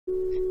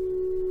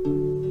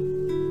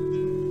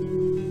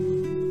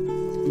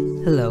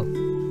Hello.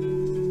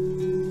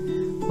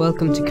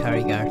 Welcome to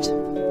Carrigart.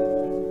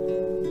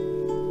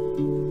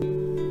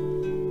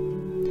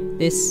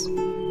 This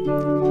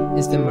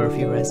is the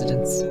Murphy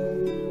residence.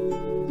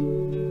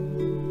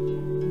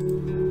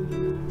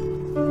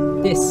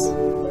 This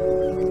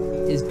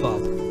is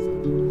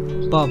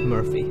Bob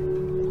Murphy.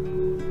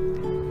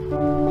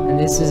 And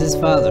this is his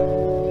father,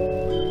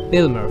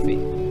 Bill Murphy.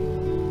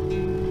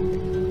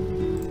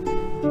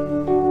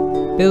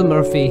 Bill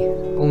Murphy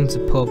owns a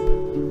pub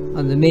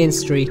on the main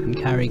street in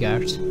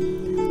Carrigart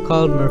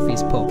called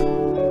Murphy's Pub.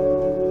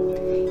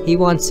 He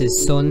wants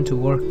his son to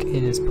work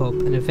in his pub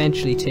and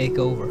eventually take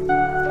over,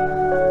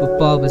 but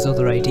Bob has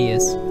other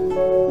ideas.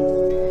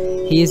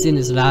 He is in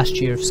his last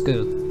year of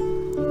school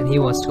and he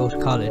wants to go to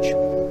college.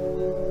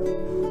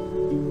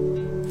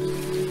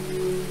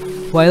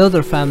 While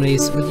other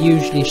families would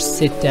usually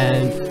sit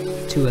down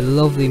to a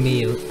lovely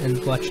meal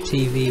and watch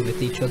TV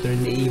with each other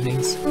in the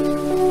evenings,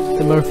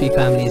 the Murphy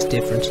family is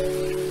different.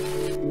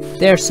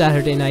 Their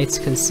Saturday nights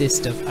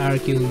consist of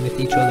arguing with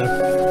each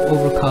other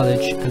over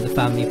college and the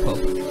family pub.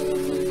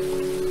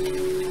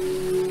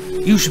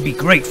 You should be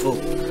grateful.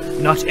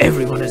 Not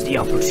everyone has the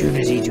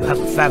opportunity to have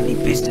a family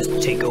business to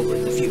take over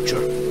in the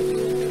future.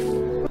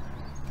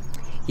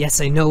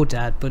 Yes, I know,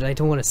 Dad, but I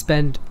don't want to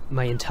spend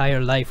my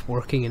entire life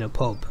working in a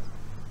pub.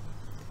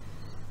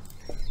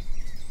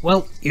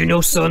 Well, you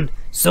know, son,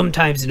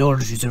 sometimes in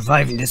order to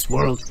survive in this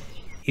world,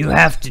 you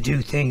have to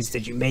do things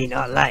that you may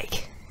not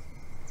like.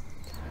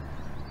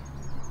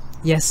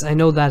 Yes, I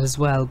know that as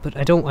well, but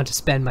I don't want to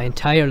spend my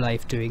entire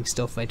life doing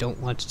stuff I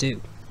don't want to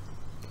do.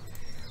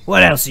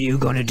 What else are you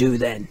gonna do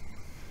then?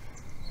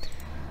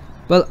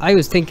 Well, I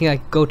was thinking I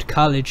could go to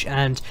college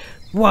and...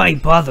 Why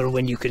bother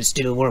when you can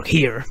still work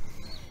here?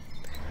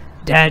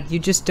 Dad, you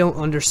just don't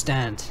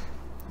understand.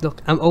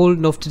 Look, I'm old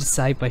enough to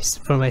decide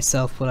for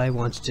myself what I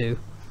want to do.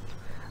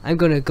 I'm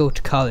gonna go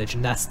to college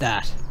and that's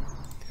that.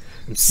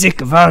 I'm sick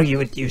of arguing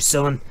with you,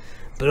 son,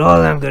 but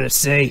all I'm gonna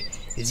say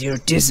is you're a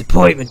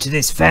disappointment to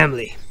this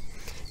family.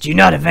 Do you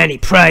not have any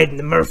pride in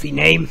the Murphy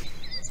name?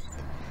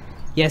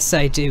 Yes,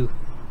 I do,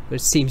 but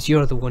it seems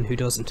you're the one who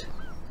doesn't.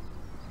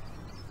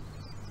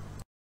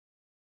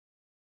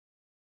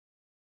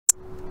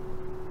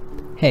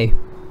 Hey,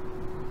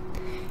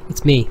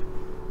 it's me,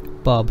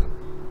 Bob.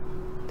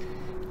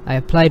 I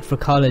applied for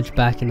college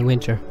back in the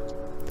winter.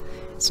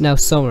 It's now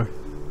summer.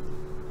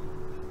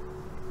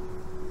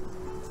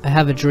 I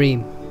have a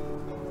dream.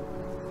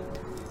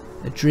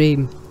 A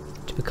dream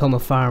to become a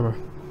farmer.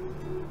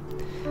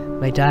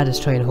 My dad is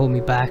trying to hold me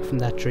back from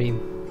that dream,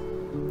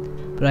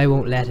 but I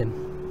won't let him.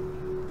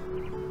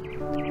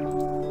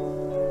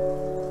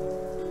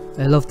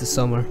 I love the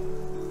summer.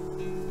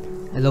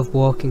 I love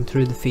walking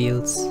through the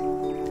fields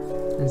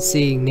and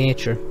seeing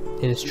nature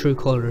in its true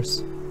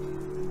colours.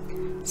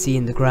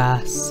 Seeing the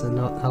grass and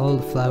all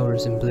the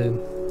flowers in bloom.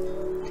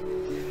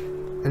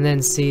 And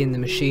then seeing the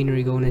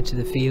machinery going into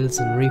the fields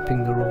and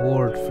reaping the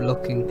reward for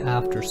looking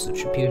after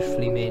such a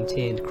beautifully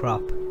maintained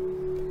crop.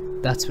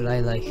 That's what I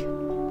like.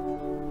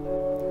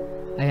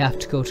 I have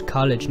to go to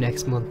college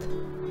next month.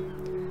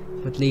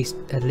 But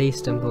at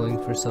least I'm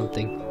going for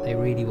something I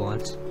really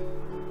want.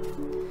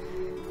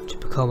 To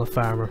become a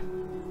farmer.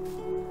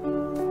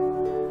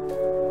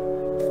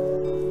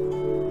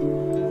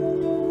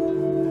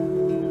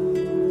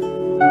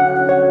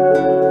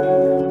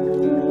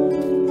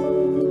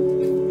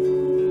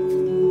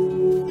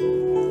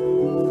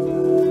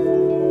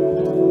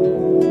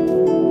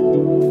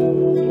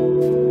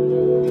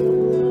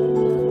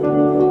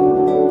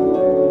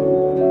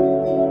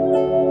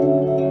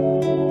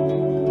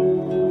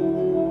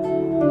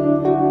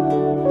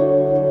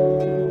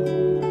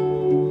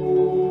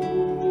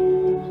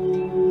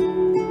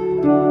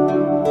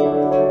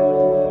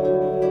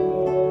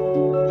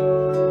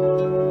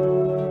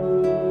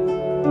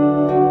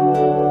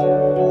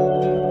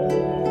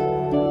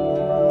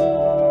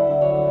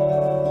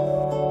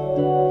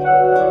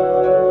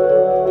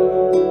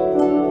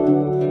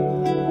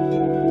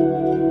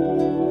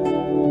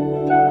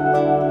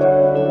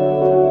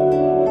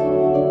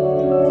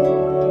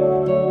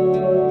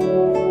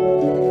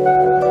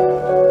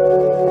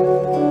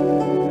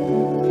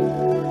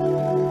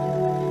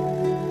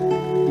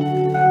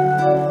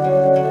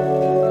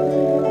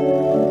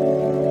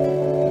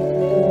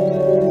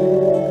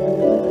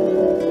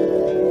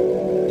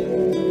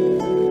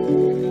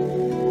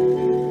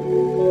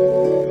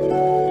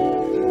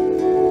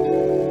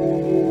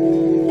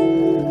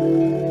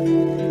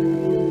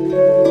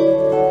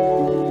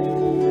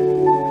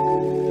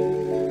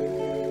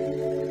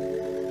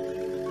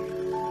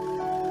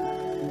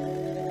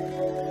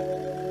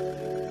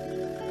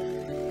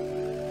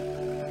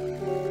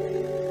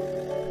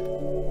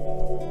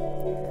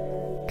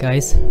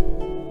 Guys,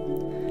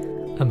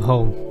 I'm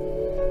home.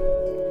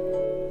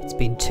 It's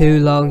been 2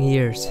 long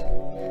years,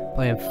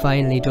 but I'm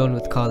finally done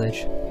with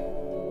college.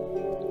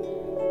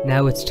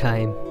 Now it's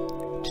time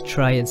to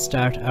try and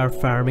start our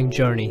farming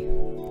journey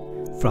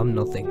from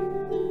nothing.